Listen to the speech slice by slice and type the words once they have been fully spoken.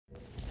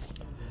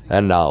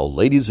And now,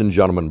 ladies and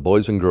gentlemen,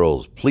 boys and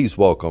girls, please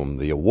welcome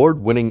the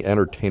award-winning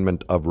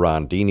entertainment of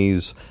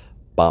Rondini's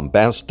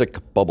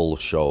Bombastic Bubble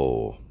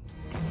Show.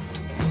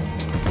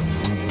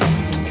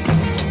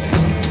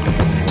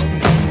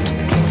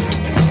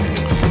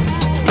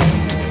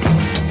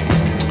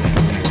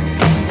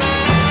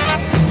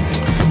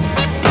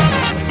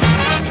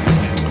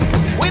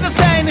 We don't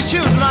stay in the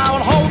shoes now,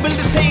 and whole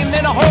building scene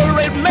in a whole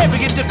red maybe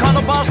get the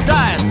corner boss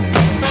dying.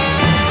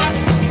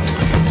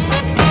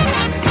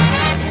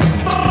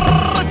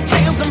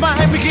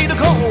 Might begin to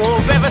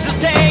cold, baby,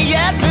 stay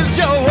yet with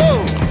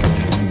Joe.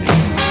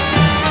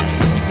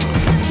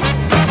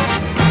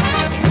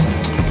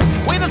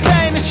 We don't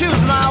stay in the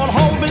shoes now, and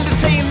whole building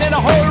scene in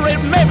a whole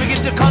red maybe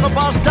get the corner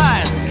boss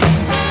dying.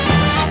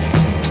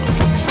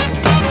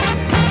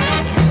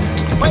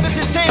 When it's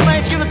the same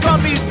age, you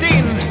can't be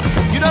seen.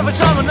 You know, for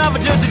some another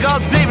judge,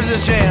 God, baby's a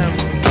shame.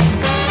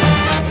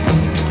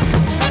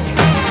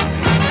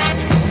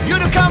 You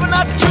don't come and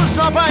not choose,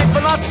 not right,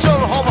 but not soul,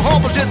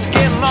 hope, this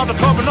skin, not the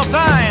corporate, no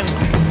thine.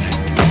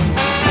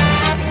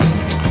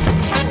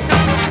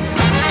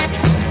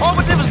 Oh,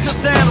 but if it's a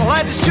stand,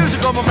 light the shoes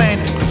go, my man.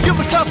 You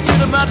would trust to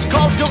the man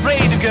called the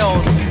radio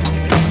girls.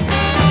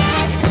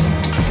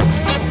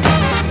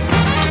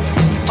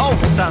 Oh,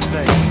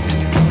 Sunday.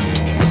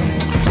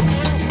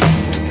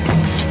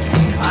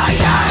 Ay,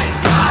 ay,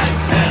 smile,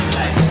 says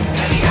like,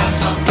 and he got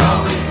some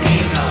going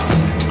diesel.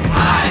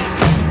 Eyes.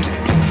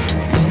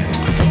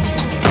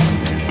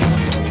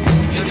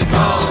 You can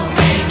go,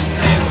 make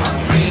say one,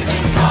 please,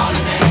 and call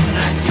the next, and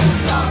I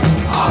choose up.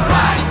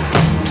 Alright.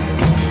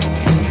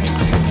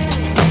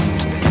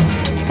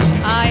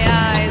 Ay,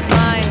 ay,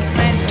 smile,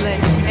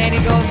 senseless, and he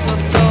goes so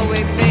tall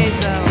with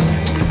basil.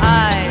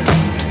 Eyes.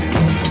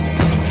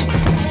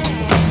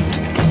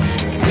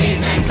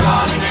 Please, and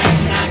call the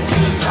next, and I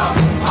choose up.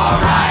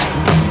 Alright.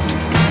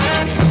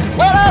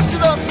 Well, I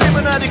sit on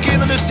sleeping at the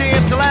king of the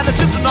scene till I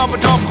just a number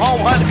off how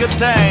had a good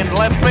time.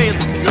 Left face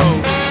to go.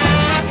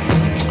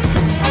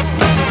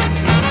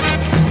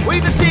 We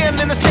been seeing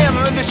in the stand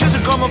and the shoes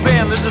are come up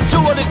in. This is two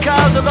of the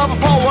cars that over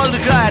four world the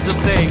guy to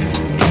stay.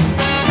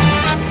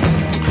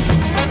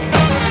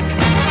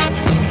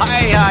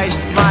 Hey, I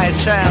smile,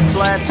 chance,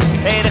 let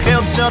hey, the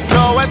hills so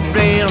tall and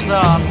breathes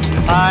on.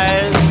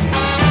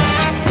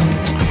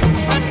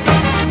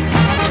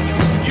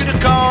 You the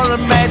call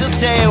and made us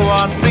say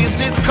one piece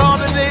in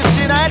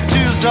coordination I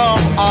do some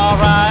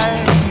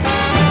alright.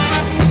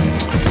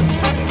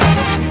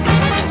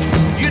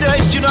 You the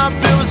issue not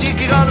feels you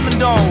can on them and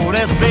don't.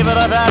 That's baby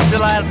that I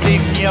still I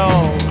think yo.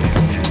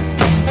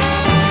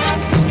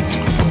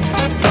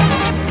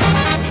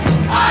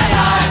 Ay,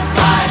 ay,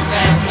 smile,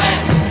 says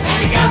like, and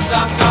he got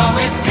some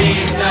going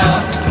diesel.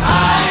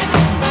 Eyes.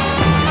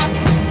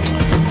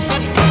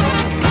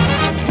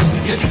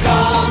 You can go,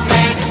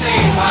 make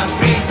say one,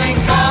 please, and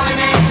call the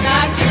next,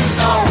 not two,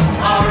 so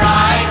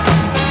alright.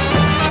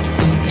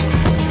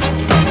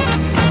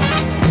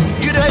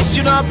 You the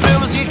issue not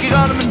feels you can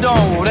on them and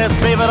don't. That's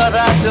baby that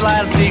I still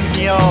I think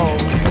yo.